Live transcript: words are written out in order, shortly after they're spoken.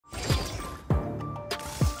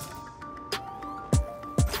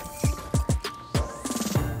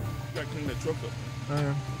truck up.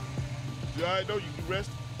 You all right, though? You can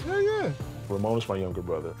rest? Yeah. Ramon is my younger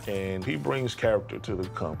brother, and he brings character to the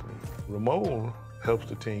company. Ramon helps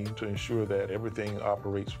the team to ensure that everything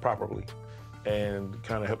operates properly and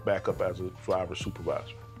kind of help back up as a driver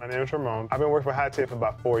supervisor. My name is Ramon. I've been working for High Tech for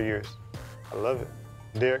about 4 years. I love it.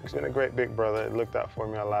 Derek's been a great big brother. He looked out for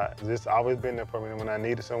me a lot. Just always been there for me. And when I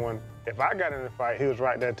needed someone, if I got in a fight, he was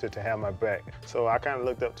right there to have my back. So I kind of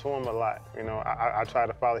looked up to him a lot. You know, I try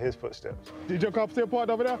to follow his footsteps. Did your car still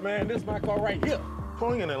parked over there? Man, this is my car right here.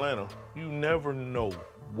 Going in Atlanta, you never know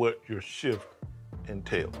what your shift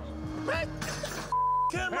entails.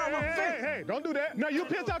 Hey, don't do that. Now you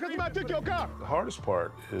pissed out because somebody took your car. The hardest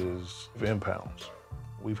part is impounds.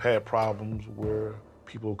 We've had problems where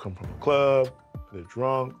people come from a club, they're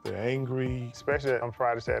drunk, they're angry. Especially on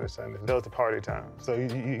Friday, Saturday, Sunday. Those are party time. So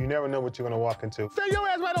you never know what you're gonna walk into. Stay your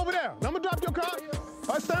ass right over there. I'm gonna drop your car.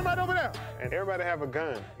 I stand right over there. And everybody have a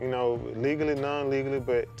gun, you know, legally, non-legally,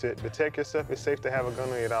 but to protect yourself, it's safe to have a gun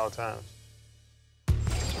on you at all times.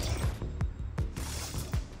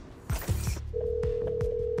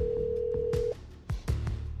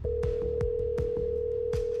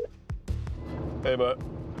 Hey, bud.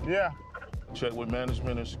 Yeah. Check with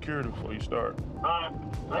management and security before you start. I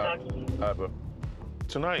got you. All right, bud.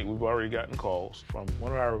 Tonight, we've already gotten calls from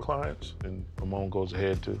one of our clients, and Ramon goes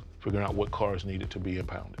ahead to figuring out what cars needed to be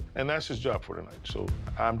impounded. And that's his job for tonight, so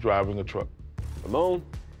I'm driving a truck. Ramon,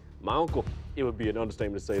 my uncle, it would be an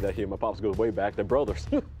understatement to say that he and my pops go way back. They're brothers.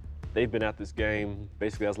 They've been at this game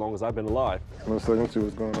basically as long as I've been alive. Let's see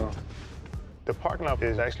what's going on. The parking lot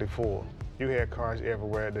is actually full. You hear cars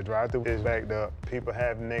everywhere. The drive-thru is backed up. People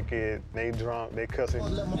half naked, they drunk, they cussing.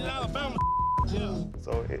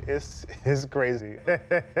 So it's crazy.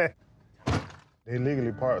 They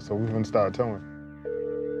legally parked, so we're gonna start towing.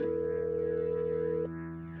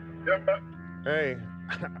 Hey,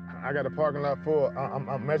 I got a parking lot full.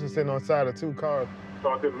 I'm actually sitting on the side of 2 cars.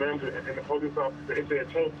 Talked to the manager and the police officer. They said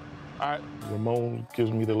change. All right, Ramon gives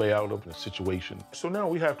me the layout of the situation. So now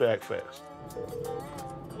we have to act fast.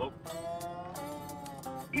 Hello?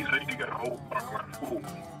 He said you got a whole parking lot full.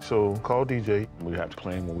 So call DJ. We have to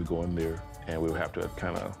plan when we go in there, and we'll have to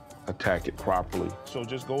kind of attack it properly. So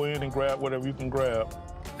just go in and grab whatever you can grab.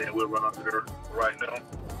 Then we'll run out there right now.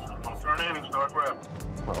 I'll turn in and start grabbing.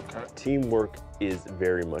 Okay. Teamwork is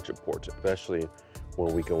very much important, especially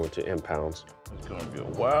when we go into impounds. It's gonna be a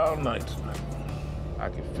wild night tonight. I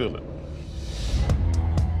can feel it.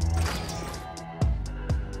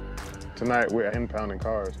 Tonight, we're impounding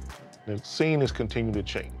cars. The scene is continuing to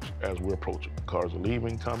change as we're approaching. Cars are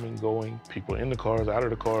leaving, coming, going. People in the cars, out of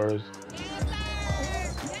the cars.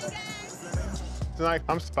 Tonight,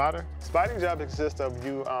 I'm spotter. Spotting job consists of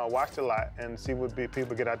you watch the lot and see what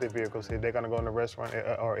people get out their vehicles, if they're gonna go in the restaurant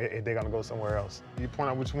or if they're gonna go somewhere else. You point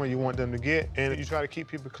out which one you want them to get, and you try to keep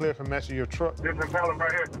people clear from messing your truck. This is Impala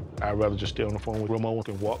right here. I'd rather just stay on the phone with Ramon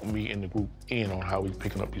and walk me and the group in on how he's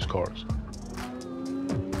picking up these cars.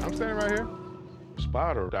 I'm standing right here.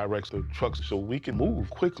 Spotter directs the trucks so we can move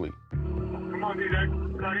quickly. Come on, DJ.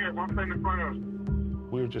 Right here. I'm standing in front of us.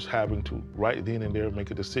 We're just having to, right then and there,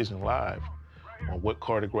 make a decision live on what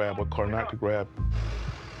car to grab, what car not to grab.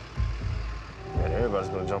 Man, everybody's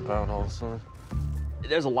gonna jump out all of a sudden.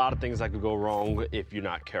 There's a lot of things that could go wrong if you're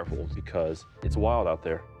not careful because it's wild out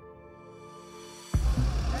there.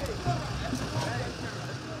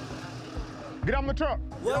 Get out my truck.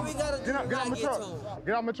 What we gotta do? Get out my truck. To him?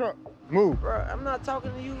 Get out my truck. Move. Bro, I'm not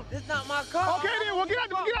talking to you. This not my car. Okay then, well get out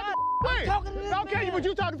the way. talking to this Okay, man. but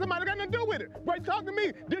you talking to somebody that got nothing to do with it. Bro, talk to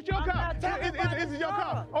me. This your car. not talking about This is his your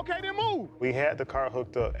car. car. Okay, then move. We had the car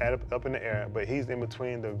hooked up up in the air, but he's in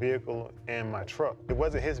between the vehicle and my truck. It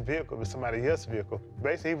wasn't his vehicle, it was somebody else's vehicle.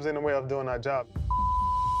 Basically, he was in the way of doing our job.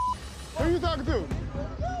 Who you talking to?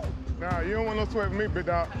 Nah, you don't want no sweat with me, big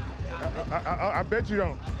dog. I bet you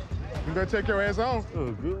don't. You better take your ass on.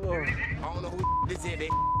 Oh, good Lord. I don't know who this is. They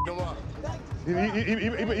him up.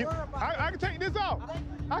 I can take this off.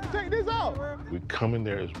 I can take this off. We come in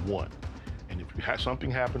there as one. And if you have something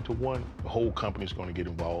happen to one, the whole company's going to get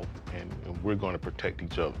involved, and we're going to protect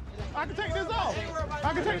each other. I can take this off.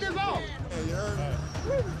 I can take this off.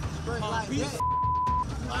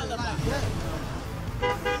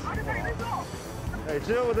 Hey,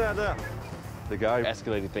 chill with that there. The guy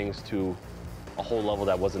escalated things to a whole level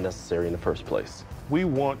that wasn't necessary in the first place. We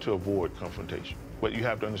want to avoid confrontation, but you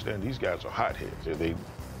have to understand these guys are hotheads. They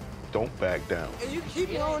don't back down. And you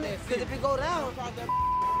keep on it, because if it go down,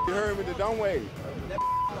 You heard me, don't wave.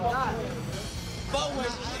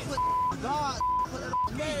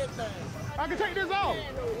 I can take this off.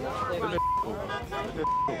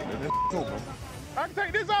 I can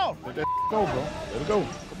take this off. Let that go, bro. Let it go. Come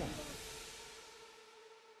on.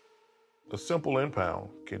 A simple impound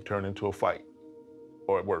can turn into a fight,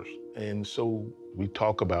 or worse. And so we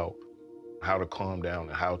talk about how to calm down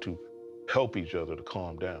and how to help each other to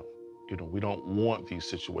calm down. You know, we don't want these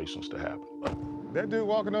situations to happen. That dude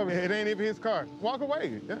walking over here, it ain't even his car. Walk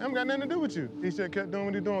away. That ain't got nothing to do with you. He should have kept doing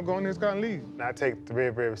what he's doing, go in his car and leave. I take it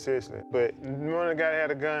very, very seriously. But when the guy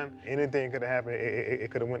had a gun, anything could have happened. It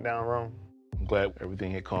could have went down wrong. I'm glad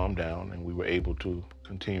everything had calmed down and we were able to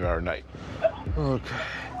continue our night. Okay.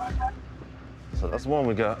 So that's one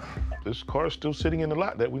we got. This car is still sitting in the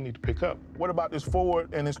lot that we need to pick up. What about this Ford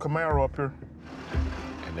and this Camaro up here?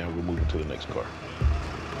 And now we're moving to the next car.